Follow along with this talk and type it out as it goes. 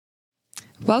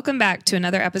Welcome back to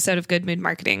another episode of Good Mood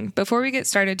Marketing. Before we get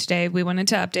started today, we wanted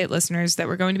to update listeners that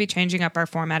we're going to be changing up our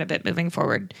format a bit moving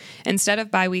forward. Instead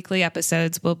of bi-weekly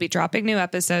episodes, we'll be dropping new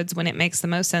episodes when it makes the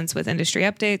most sense with industry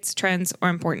updates, trends, or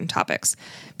important topics.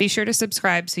 Be sure to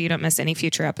subscribe so you don't miss any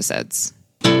future episodes.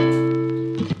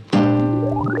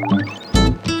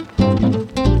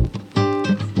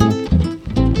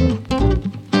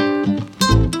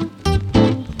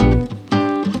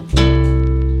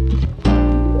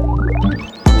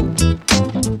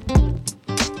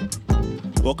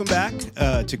 Welcome back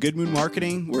to Good Mood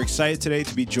Marketing. We're excited today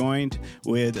to be joined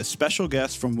with a special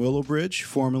guest from Willow Bridge,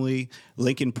 formerly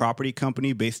Lincoln Property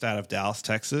Company based out of Dallas,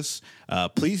 Texas.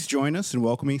 Please join us in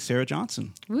welcoming Sarah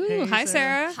Johnson. Woo, Hey, hi,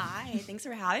 Sarah. Hi, thanks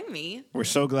for having me. We're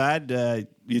so glad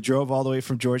you drove all the way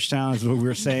from Georgetown, is what we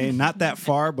were saying. Not that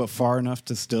far, but far enough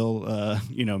to still,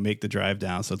 make the drive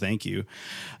down. So thank you.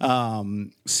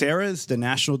 Sarah is the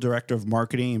National Director of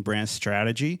Marketing and Brand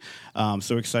Strategy.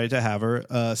 So excited to have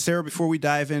her. Sarah, before we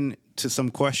dive into some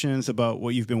questions about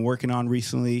what you've been working on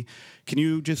recently, can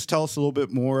you just tell us a little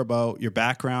bit more about your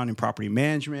background in property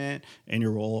management and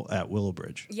your role at Willow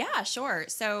Bridge? Yeah, sure.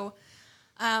 So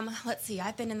let's see.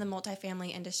 I've been in the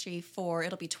multifamily industry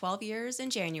it'll be 12 years in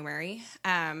January.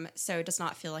 So it does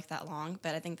not feel like that long,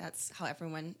 but I think that's how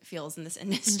everyone feels in this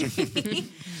industry.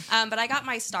 But I got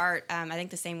my start, I think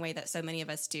the same way that so many of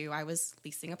us do. I was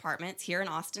leasing apartments here in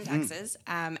Austin, Texas,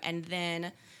 and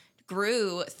then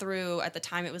grew through, at the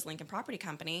time it was Lincoln Property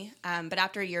Company. But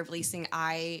after a year of leasing,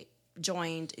 I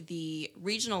joined the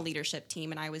regional leadership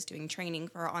team, and I was doing training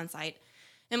for our on-site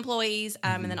employees,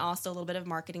 and then also a little bit of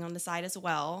marketing on the side as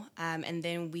well. And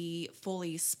then we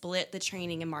fully split the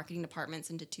training and marketing departments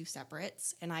into two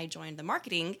separates, and I joined the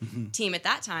marketing team at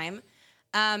that time.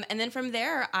 And then from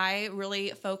there, I really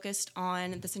focused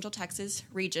on the Central Texas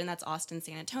region. That's Austin,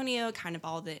 San Antonio, kind of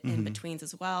all the in-betweens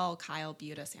as well. Kyle,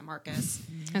 Buda, San Marcos.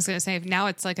 I was going to say, now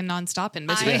it's like a nonstop in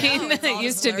between. It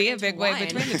used to be a big way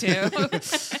between the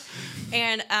two.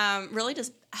 And really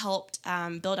just helped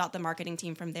build out the marketing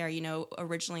team from there. You know,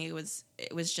 originally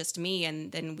it was just me, and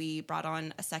then we brought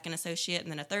on a second associate and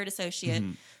then a third associate.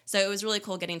 So it was really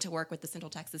cool getting to work with the Central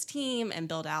Texas team and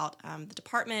build out the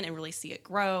department and really see it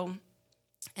grow.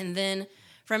 And then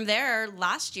from there,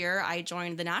 last year, I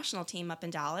joined the national team up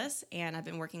in Dallas, and I've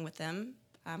been working with them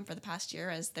for the past year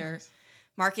as their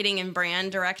marketing and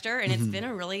brand director, and it's been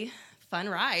a really fun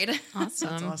ride. Awesome.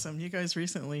 That's awesome. You guys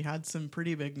recently had some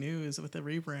pretty big news with the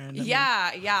rebrand.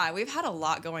 Yeah. We've had a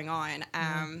lot going on.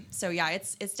 So yeah,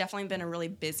 it's definitely been a really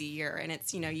busy year, and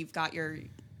it's, you've got your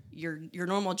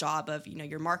normal job of,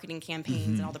 your marketing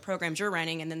campaigns and all the programs you're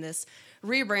running, and then this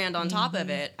rebrand on top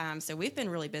of it. So we've been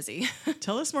really busy.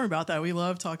 Tell us more about that. We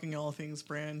love talking all things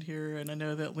brand here, and I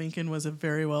know that Lincoln was a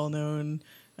very well-known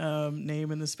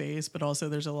name in the space, but also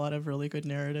there's a lot of really good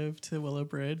narrative to Willow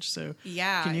Bridge. So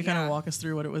can you kind of walk us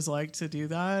through what it was like to do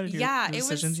that and the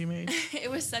decisions you made?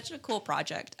 It was such a cool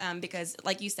project because,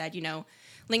 like you said,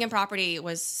 Lincoln Property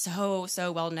was so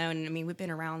well known. I mean, we've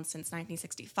been around since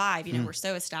 1965. We're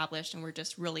so established, and we're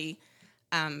just really,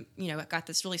 got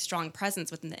this really strong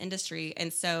presence within the industry.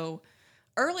 And so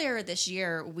earlier this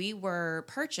year, we were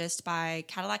purchased by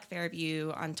Cadillac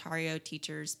Fairview Ontario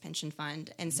Teachers Pension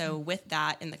Fund. And so with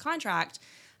that in the contract,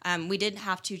 we did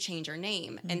have to change our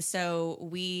name. And so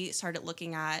we started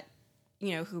looking at,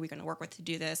 who are we going to work with to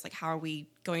do this? Like, how are we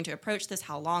going to approach this?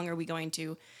 How long are we going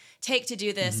to take to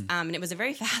do this? And it was a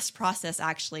very fast process,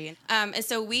 actually. And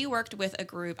so we worked with a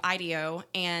group, IDEO,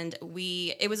 and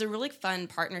it was a really fun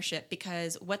partnership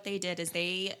because what they did is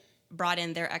they brought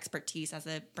in their expertise as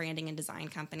a branding and design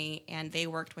company, and they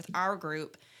worked with our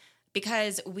group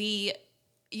because we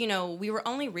were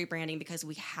only rebranding because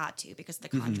we had to, because of the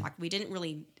contract. We didn't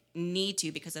really need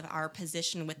to because of our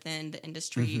position within the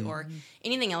industry or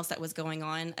anything else that was going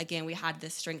on. Again, we had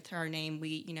this strength to our name.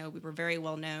 We were very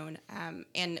well known,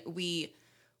 and we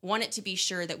wanted to be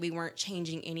sure that we weren't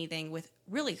changing anything with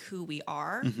really who we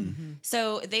are.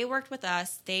 So they worked with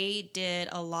us. They did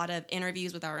a lot of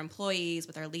interviews with our employees,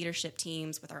 with our leadership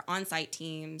teams, with our on-site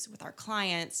teams, with our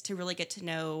clients to really get to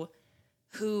know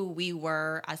who we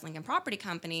were as Lincoln Property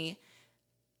Company,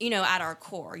 at our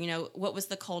core. What was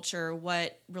the culture,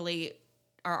 what really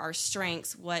are our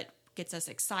strengths, what gets us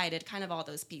excited, kind of all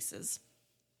those pieces.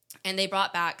 And they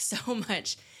brought back so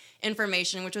much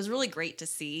information, which was really great to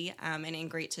see and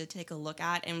great to take a look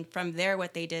at. And from there,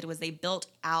 what they did was they built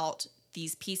out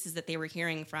these pieces that they were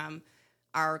hearing from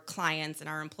our clients and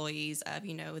our employees of,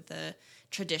 the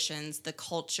traditions, the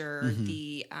culture,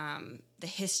 the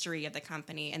history of the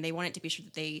company. And they wanted to be sure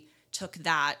that they took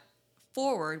that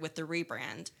forward with the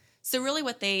rebrand. So really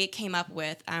what they came up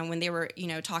with when they were,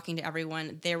 talking to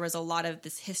everyone, there was a lot of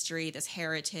this history, this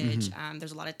heritage.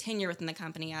 There's a lot of tenure within the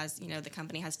company, as, the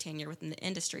company has tenure within the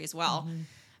industry as well.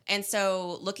 And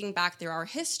so looking back through our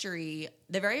history,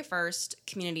 the very first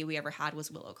community we ever had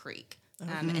was Willow Creek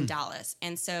in Dallas.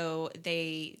 And so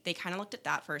they kind of looked at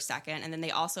that for a second. And then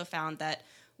they also found that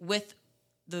with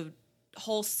the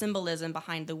whole symbolism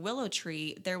behind the willow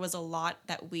tree, there was a lot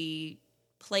that we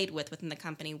played within the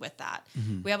company with that.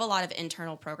 We have a lot of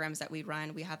internal programs that we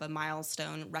run. We have a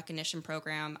milestone recognition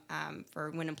program for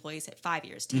when employees hit 5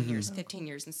 years, 10 years, 15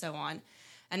 years, and so on.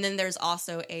 And then there's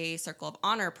also a Circle of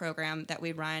Honor program that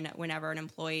we run whenever an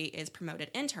employee is promoted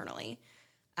internally,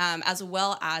 as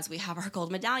well as we have our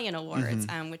Gold Medallion Awards,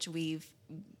 which we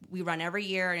run every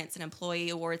year, and it's an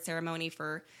employee award ceremony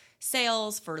for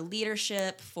sales, for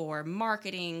leadership, for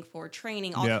marketing, for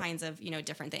training, all kinds of,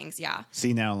 different things. Yeah.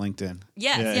 See now LinkedIn.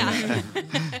 Yes.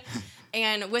 Yeah.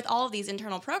 And with all of these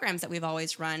internal programs that we've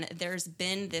always run, there's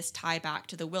been this tie back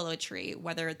to the willow tree,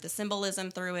 whether the symbolism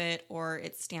through it, or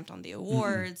it's stamped on the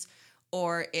awards,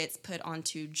 or it's put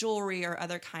onto jewelry or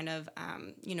other kind of,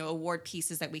 award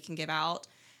pieces that we can give out.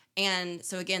 And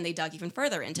so again, they dug even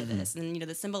further into this, and,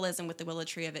 the symbolism with the willow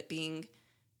tree of it being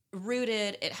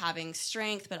rooted, it having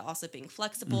strength, but also being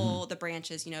flexible, the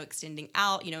branches, extending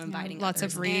out, inviting lots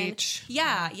others of reach. in.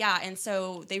 Yeah. And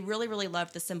so they really, really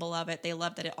loved the symbol of it. They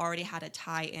loved that it already had a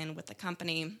tie in with the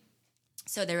company.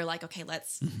 So they were like, okay,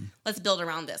 let's build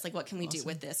around this. Like, what can we do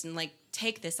with this? And like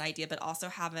take this idea, but also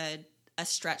have a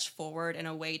stretch forward and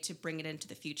a way to bring it into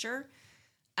the future.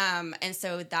 And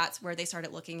so that's where they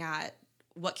started looking at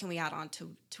what can we add on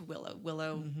to Willow.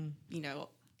 Willow,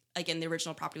 again, the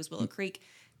original property was Willow Creek.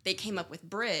 They came up with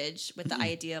bridge, with the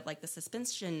idea of like the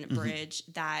suspension bridge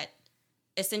that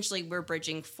essentially we're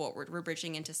bridging forward. We're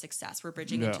bridging into success. We're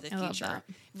bridging into the future.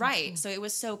 Right. So it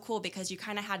was so cool because you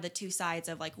kind of had the two sides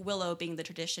of like Willow being the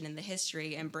tradition and the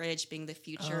history, and bridge being the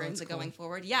future and the going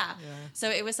forward. Yeah.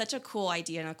 So it was such a cool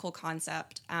idea and a cool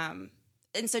concept. And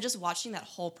so just watching that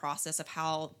whole process of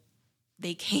how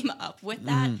they came up with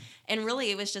that. And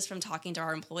really it was just from talking to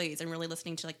our employees and really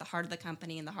listening to like the heart of the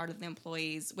company and the heart of the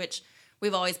employees, which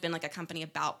we've always been like a company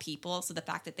about people. So the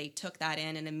fact that they took that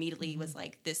in and immediately was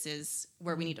like, this is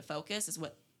where we need to focus, is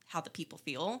how the people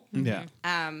feel. Yeah.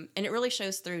 And it really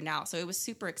shows through now. So it was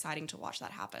super exciting to watch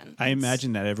that happen. I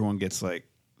imagine that everyone gets like,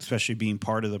 especially being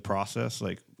part of the process,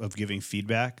 like of giving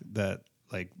feedback, that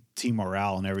like team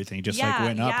morale and everything just like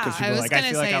went up because people were like, I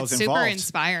feel like I was involved. Super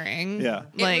inspiring. Yeah.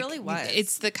 Like, it really was.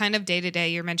 It's the kind of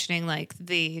day-to-day you're mentioning, like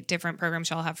the different programs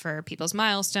y'all have for people's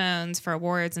milestones, for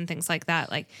awards and things like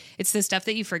that. Like it's the stuff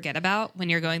that you forget about when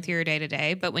you're going through your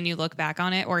day-to-day, but when you look back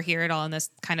on it or hear it all in this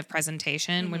kind of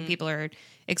presentation, when people are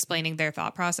explaining their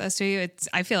thought process to you,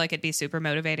 I feel like it'd be super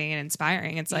motivating and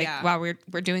inspiring. It's like, wow,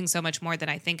 we're doing so much more than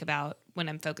I think about when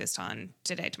I'm focused on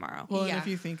today, tomorrow. Well, and if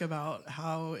you think about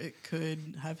how it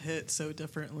could have hit so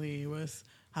differently with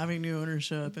having new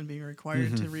ownership and being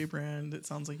required to rebrand, it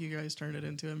sounds like you guys turned it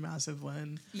into a massive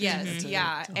win. Yes,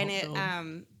 and it,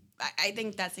 I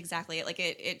think that's exactly it. Like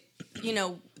it,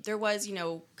 there was,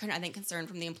 kind of, I think, concern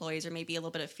from the employees, or maybe a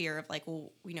little bit of fear of like, well,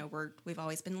 we've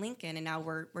always been Lincoln, and now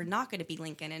we're not going to be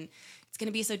Lincoln, and it's going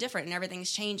to be so different, and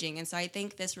everything's changing. And so I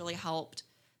think this really helped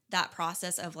that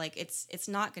process of like, it's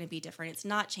not going to be different. It's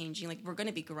not changing. Like, we're going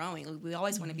to be growing. Like, we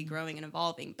always want to be growing and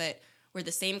evolving, but we're the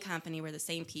same company, we're the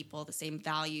same people, the same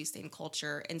values, same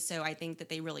culture. And so I think that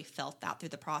they really felt that through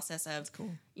the process of,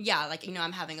 like,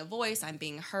 I'm having a voice, I'm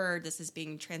being heard, this is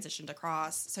being transitioned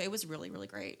across. So it was really, really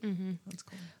great. That's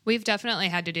cool. We've definitely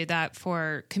had to do that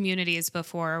for communities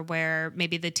before where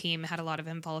maybe the team had a lot of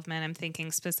involvement. I'm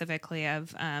thinking specifically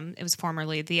of, it was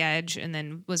formerly The Edge and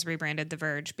then was rebranded The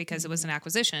Verge because it was an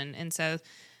acquisition. And so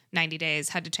 90 days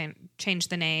had to change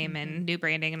the name and new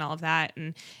branding and all of that.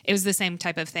 And it was the same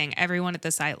type of thing. Everyone at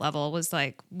the site level was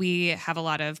like, we have a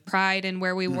lot of pride in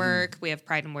where we work. We have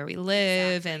pride in where we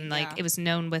live. And like, it was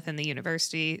known within the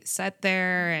university set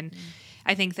there. And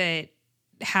I think that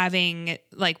having,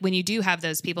 like, when you do have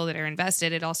those people that are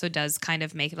invested, it also does kind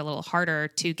of make it a little harder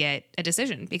to get a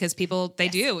decision because people, they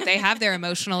have their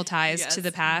emotional ties to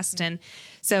the past. And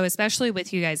so especially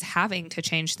with you guys having to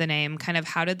change the name, kind of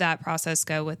how did that process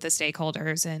go with the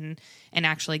stakeholders and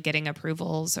actually getting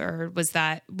approvals? Or was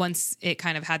that, once it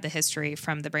kind of had the history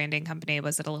from the branding company,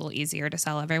 was it a little easier to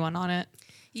sell everyone on it?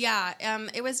 Yeah,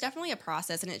 it was definitely a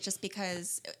process. And it's just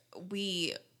because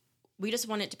we just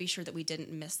wanted to be sure that we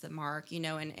didn't miss the mark,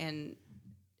 and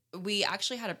we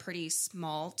actually had a pretty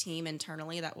small team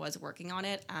internally that was working on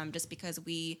it, just because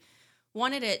we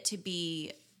wanted it to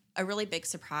be a really big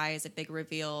surprise, a big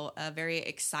reveal, a very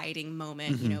exciting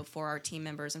moment, you know, for our team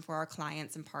members and for our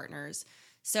clients and partners.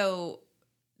 So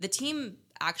the team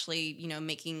actually, you know,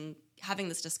 having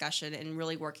this discussion and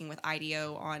really working with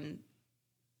IDEO on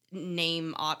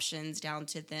name options down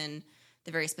to then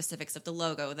the very specifics of the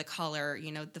logo, the color,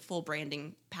 you know, the full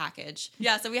branding package.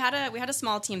 Yeah, so we had a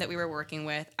small team that we were working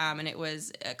with, and it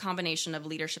was a combination of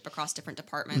leadership across different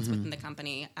departments within the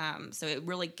company. So it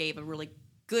really gave a really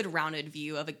good rounded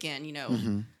view of, again, you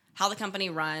know, how the company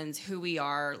runs, who we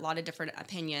are, a lot of different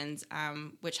opinions,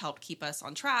 which helped keep us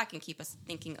on track and keep us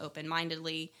thinking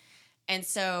open-mindedly. And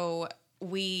so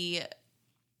we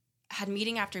had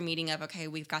meeting after meeting of, okay,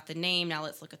 we've got the name, now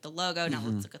let's look at the logo, now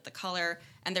let's look at the color.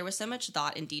 And there was so much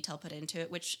thought and detail put into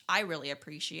it, which I really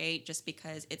appreciate, just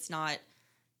because it's not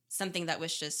something that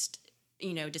was just,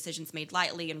 you know, decisions made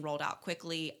lightly and rolled out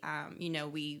quickly. You know,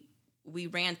 we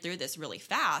ran through this really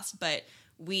fast, but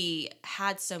we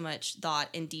had so much thought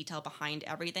and detail behind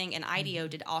everything. And IDEO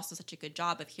did also such a good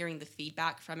job of hearing the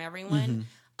feedback from everyone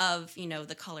of, you know,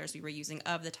 the colors we were using,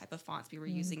 of the type of fonts we were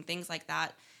using, things like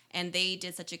that. And they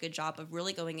did such a good job of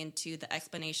really going into the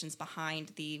explanations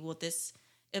behind this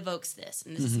evokes this,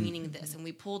 and this is meaning this, and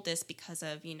we pulled this because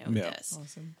of, you know, this.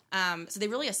 Awesome. So they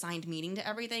really assigned meaning to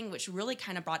everything, which really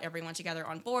kind of brought everyone together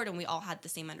on board, and we all had the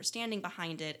same understanding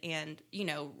behind it. And, you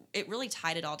know, it really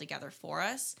tied it all together for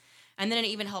us. And then it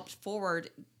even helped forward,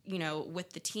 you know,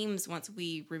 with the teams. Once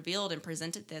we revealed and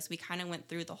presented this, we kind of went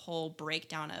through the whole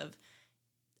breakdown of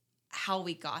how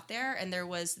we got there. And there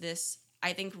was this,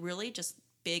 I think, really just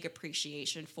big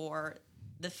appreciation for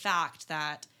the fact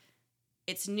that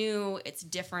it's new, it's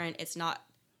different, it's not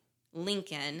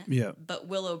Lincoln, but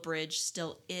Willow Bridge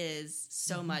still is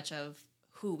so much of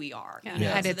who we are. Yeah.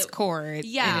 At its core, it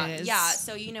is. Yeah.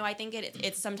 So, you know, I think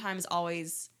it's sometimes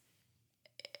always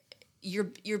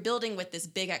you're building with this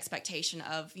big expectation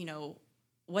of, you know,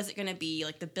 was it going to be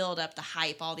like the build up, the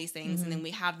hype, all these things, and then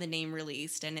we have the name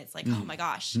released, and it's like, oh my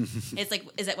gosh, it's like,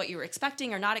 is that what you were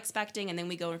expecting or not expecting? And then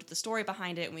we go into the story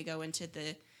behind it, and we go into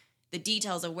the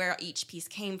details of where each piece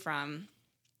came from,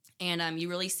 and you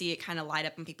really see it kind of light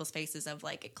up in people's faces of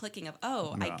like a clicking of,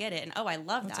 oh, I get it, and oh, I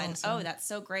love that, awesome. And oh, that's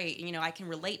so great, and, you know, I can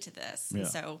relate to this. And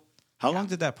so, how long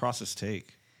did that process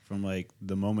take from like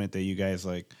the moment that you guys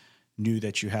like knew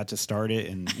that you had to start it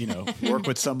and, you know, work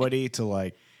with somebody to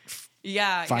like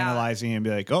finalizing and be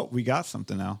like, oh, we got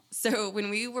something now? So when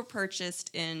we were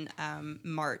purchased in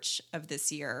March of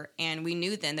this year, and we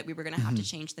knew then that we were going to have to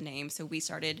change the name, so we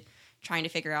started trying to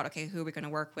figure out, okay, who are we going to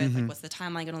work with? Like, what's the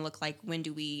timeline going to look like? When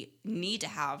do we need to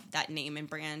have that name and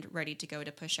brand ready to go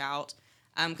to push out?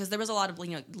 Because there was a lot of,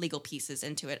 you know, legal pieces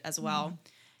into it as well.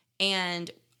 And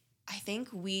I think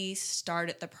we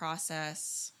started the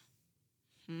process,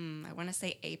 I want to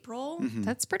say April.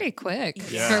 That's pretty quick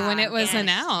for when it was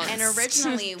announced. And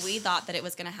originally we thought that it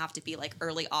was going to have to be like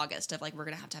early August of like, we're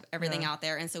going to have everything out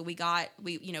there. And so we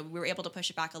were able to push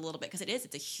it back a little bit because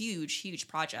it's a huge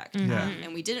project.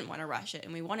 And we didn't want to rush it.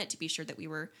 And we wanted to be sure that we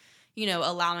were, you know,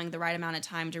 allowing the right amount of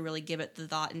time to really give it the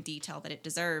thought and detail that it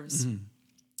deserves.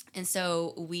 And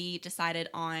so we decided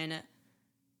on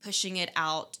pushing it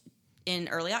out in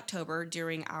early October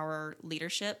during our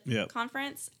leadership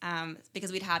conference,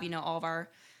 because we'd have, you know, all of our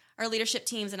leadership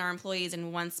teams and our employees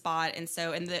in one spot. And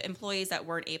so, and the employees that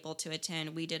weren't able to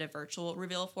attend, we did a virtual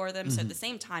reveal for them. So at the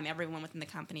same time, everyone within the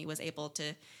company was able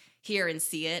to hear and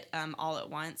see it all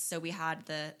at once. So we had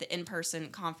the in-person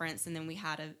conference, and then we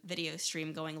had a video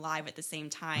stream going live at the same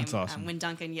time. That's awesome. When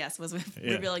Duncan, was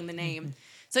revealing the name.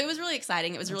 So it was really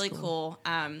exciting. It was really cool.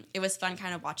 It was fun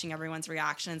kind of watching everyone's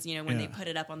reactions, you know, when they put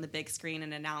it up on the big screen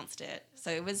and announced it.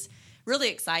 So it was really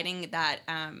exciting that,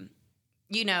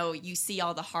 you know, you see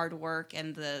all the hard work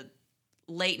and the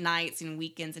late nights and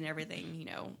weekends and everything, you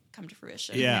know, come to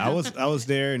fruition. Yeah, I was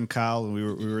there, and Kyle, and we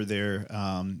were there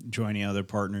joining other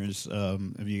partners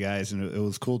of you guys, and it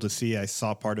was cool to see. I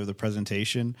saw part of the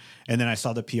presentation, and then I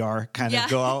saw the PR kind of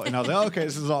go out, and I was like, oh, okay,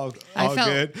 this is all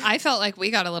good. I felt like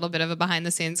we got a little bit of a behind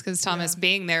the scenes because Thomas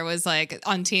being there was like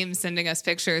on Teams sending us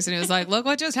pictures, and it was like, look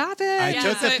what just happened. I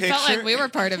took the picture. It felt like we were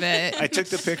part of it. I took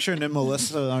the picture, and then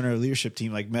Melissa on our leadership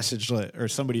team like messaged or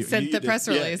somebody sent the press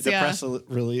release. Press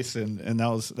release, and that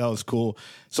was cool.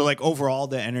 So like overall,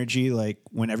 the energy, like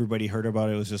when everybody heard about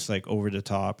it, was just like over the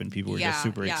top, and people were just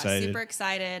super excited. Super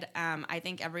excited. I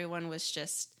think everyone was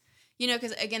just, you know,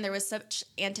 because again, there was such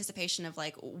anticipation of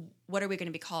like, what are we going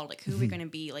to be called? Like, who are we going to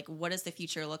be? Like, what does the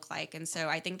future look like? And so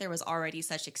I think there was already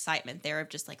such excitement there of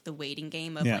just like the waiting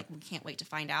game of like, we can't wait to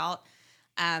find out.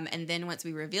 And then once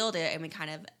we revealed it and we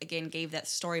kind of, again, gave that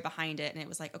story behind it, and it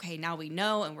was like, okay, now we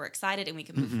know and we're excited and we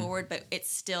can move forward. But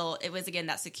it was, again,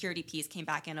 that security piece came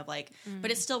back in of like,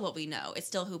 but it's still what we know. It's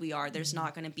still who we are. There's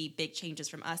not going to be big changes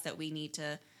from us that we need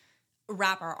to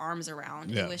wrap our arms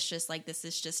around. It was just like, this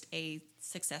is just a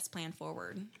success plan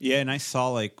forward. Yeah, and I saw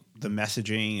like the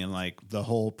messaging and like the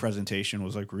whole presentation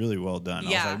was like really well done. I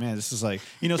was like, man, this is like,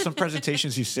 some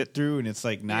presentations you sit through and it's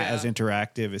like not as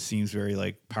interactive. It seems very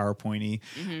like PowerPointy.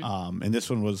 And this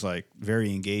one was like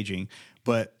very engaging.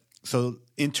 But so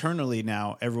internally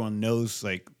now everyone knows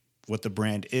like what the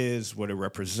brand is, what it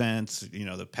represents,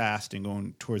 the past and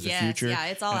going towards the future. Yeah,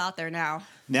 it's all out there now.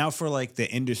 Now for like the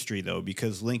industry though,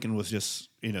 because Lincoln was just,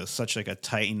 such like a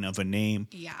titan of a name.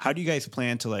 Yeah. How do you guys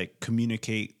plan to like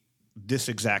communicate this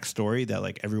exact story that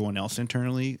like everyone else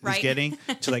internally is getting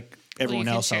to like everyone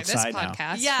else outside this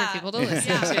podcast now? for people to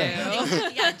listen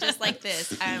to. Yeah, just like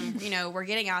this. We're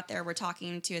getting out there. We're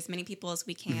talking to as many people as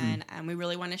we can. We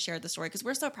really want to share the story because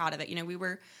we're so proud of it. We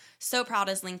were so proud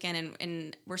as Lincoln,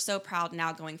 and we're so proud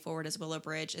now going forward as Willow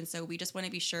Bridge. And so we just want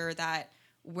to be sure that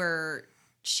we're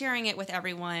sharing it with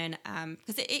everyone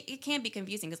because it can be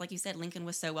confusing because, like you said, Lincoln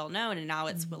was so well known, and now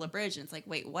it's Willow Bridge, and it's like,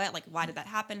 wait, what? Like, why did that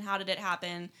happen? How did it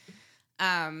happen?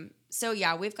 So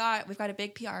yeah, we've got a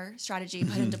big PR strategy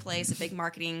put into place, a big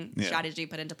marketing strategy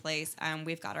put into place.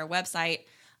 We've got our website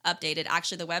updated.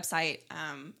 Actually, the website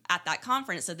at that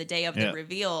conference, so the day of the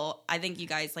reveal, I think you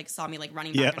guys like saw me like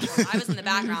running back and forth. I was in the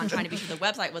background trying to be sure the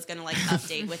website was going to like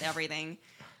update with everything.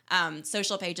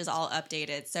 Social pages all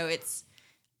updated. So it's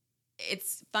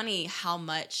funny how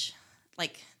much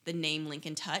like the name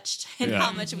Lincoln touched and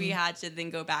how much we had to then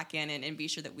go back in and be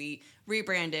sure that we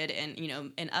rebranded and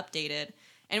and updated.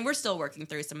 And we're still working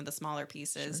through some of the smaller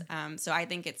pieces. Sure. So I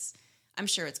think I'm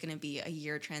sure it's going to be a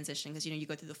year transition because, you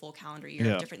go through the full calendar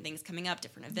year of different things coming up,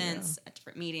 different events,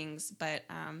 different meetings. But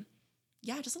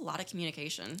just a lot of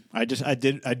communication. I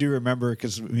do remember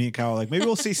because me and Kyle were like, maybe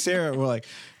we'll see Sarah. We're like,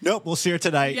 nope, we'll see her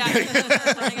tonight.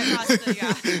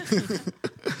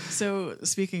 So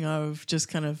speaking of just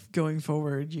kind of going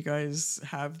forward, you guys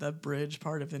have that bridge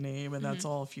part of the name, and that's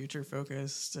all future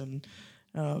focused, and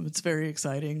it's very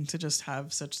exciting to just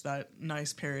have such that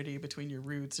nice parity between your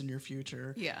roots and your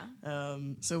future. Yeah.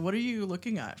 So what are you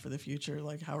looking at for the future?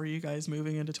 Like, how are you guys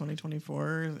moving into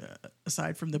 2024?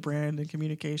 Aside from the brand and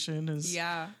communication, is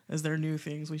there new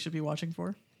things we should be watching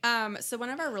for? So one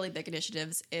of our really big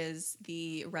initiatives is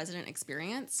the resident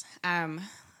experience.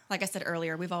 Like I said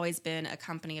earlier, we've always been a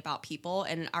company about people,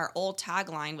 and our old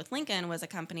tagline with Lincoln was a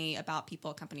company about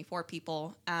people, a company for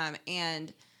people.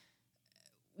 And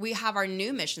we have our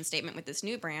new mission statement with this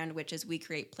new brand, which is we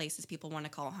create places people want to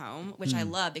call home, which I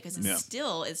love because it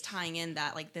still is tying in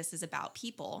that like this is about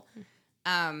people.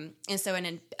 And so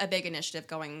a big initiative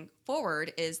going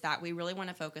forward is that we really want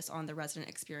to focus on the resident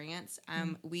experience.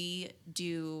 We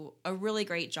do a really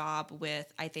great job with,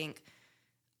 I think,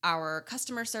 our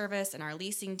customer service and our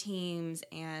leasing teams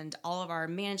and all of our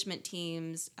management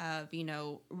teams of,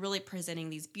 really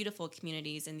presenting these beautiful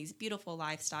communities and these beautiful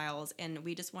lifestyles. And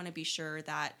we just want to be sure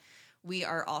that we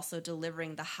are also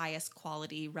delivering the highest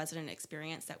quality resident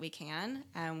experience that we can.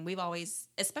 We've always,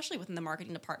 especially within the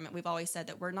marketing department, we've always said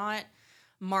that we're not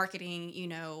marketing,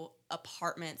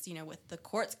 apartments, with the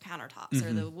quartz countertops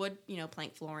or the wood,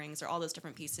 plank floorings or all those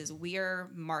different pieces. We are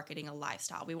marketing a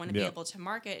lifestyle. We want to be able to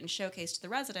market and showcase to the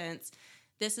residents,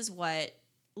 this is what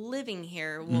living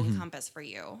here will encompass for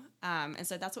you. And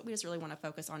so that's what we just really want to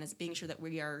focus on, is being sure that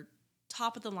we are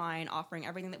top of the line, offering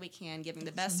everything that we can, giving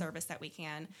the best service that we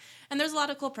can. And there's a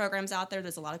lot of cool programs out there.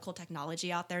 There's a lot of cool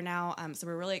technology out there now. So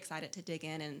we're really excited to dig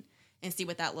in and see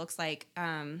what that looks like.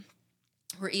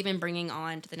 We're even bringing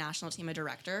on to the national team a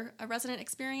director of resident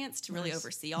experience to really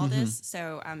oversee all this.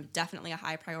 So definitely a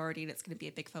high priority, and it's going to be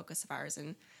a big focus of ours.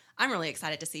 And I'm really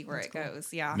excited to see where it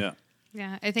goes. Yeah.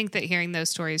 Yeah, I think that hearing those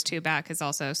stories too back is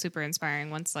also super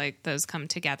inspiring once like those come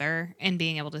together and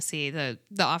being able to see the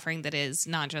offering that is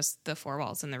not just the four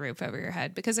walls and the roof over your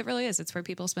head, because it really is. It's where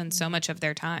people spend so much of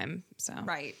their time. So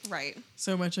Right.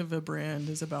 So much of a brand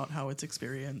is about how it's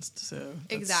experienced. So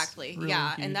exactly. Really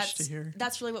and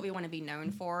that's really what we want to be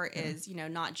known for is,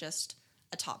 not just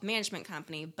a top management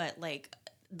company, but like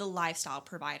the lifestyle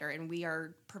provider, and we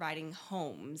are providing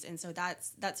homes. And so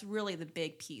that's really the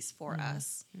big piece for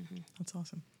us. That's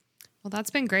awesome. Well,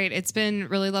 that's been great. It's been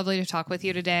really lovely to talk with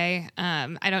you today.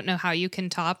 I don't know how you can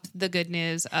top the good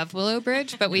news of Willow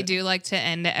Bridge, but we do like to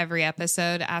end every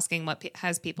episode asking what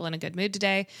has people in a good mood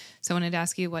today. So I wanted to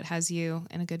ask you, what has you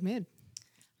in a good mood?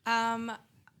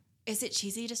 is it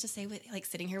cheesy just to say like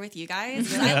sitting here with you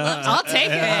guys? I'll take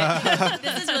it.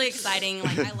 This is really exciting.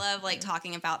 Like I love like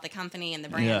talking about the company and the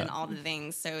brand and all the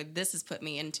things. So this has put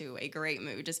me into a great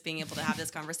mood, just being able to have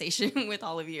this conversation with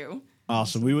all of you.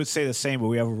 Awesome. We would say the same, but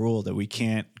we have a rule that we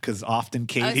can't, because often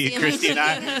Katie, Christy, and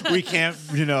I, we can't,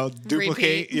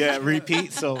 duplicate,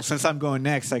 repeat. So since I'm going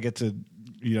next, I get to,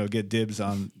 get dibs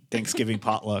on Thanksgiving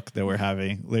potluck that we're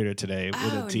having later today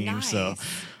with the team. Nice. So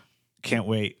can't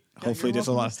wait. Hopefully there's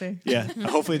a lot.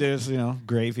 Hopefully there's,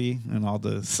 gravy and all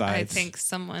the sides. I think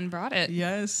someone brought it.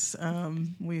 Yes.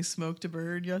 We smoked a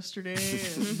bird yesterday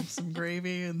and some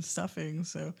gravy and stuffing.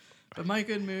 So, but my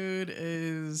good mood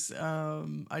is,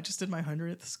 I just did my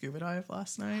 100th scuba dive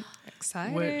last night.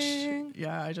 Exciting. Which,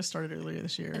 I just started earlier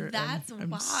this year. That's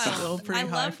I'm wild. still pretty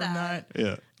high from that.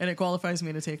 Yeah. And it qualifies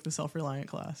me to take the self-reliant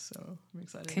class. So I'm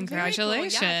excited.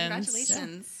 Congratulations. Cool. Yeah,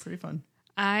 congratulations. Pretty fun.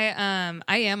 I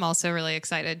am also really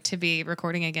excited to be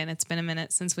recording again. It's been a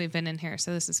minute since we've been in here,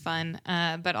 so this is fun.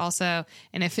 But also,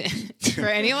 and if for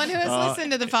anyone who has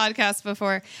listened to the podcast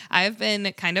before, I've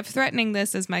been kind of threatening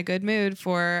this as my good mood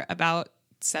for about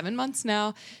 7 months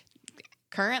now.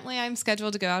 Currently, I'm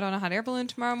scheduled to go out on a hot air balloon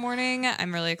tomorrow morning.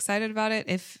 I'm really excited about it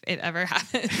if it ever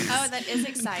happens. Oh, that is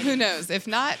exciting. Who knows? If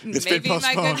not, it's maybe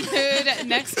my good mood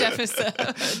next episode.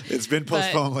 It's been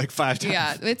postponed like 5 times.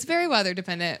 Yeah, it's very weather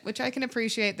dependent, which I can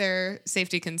appreciate their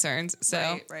safety concerns.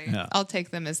 So right. Yeah. I'll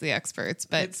take them as the experts,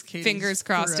 but fingers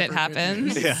crossed it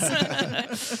happens.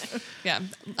 Yeah.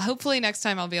 Hopefully next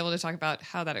time I'll be able to talk about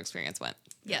how that experience went.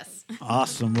 Yes.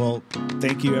 Awesome. Well,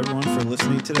 thank you everyone for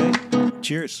listening today.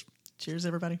 Cheers. Cheers,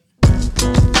 everybody.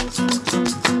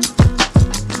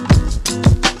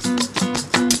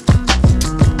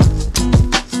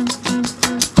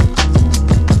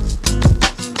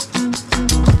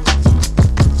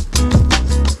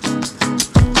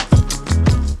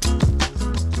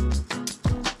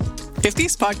 If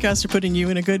these podcasts are putting you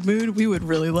in a good mood, we would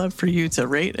really love for you to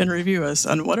rate and review us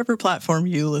on whatever platform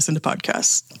you listen to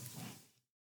podcasts.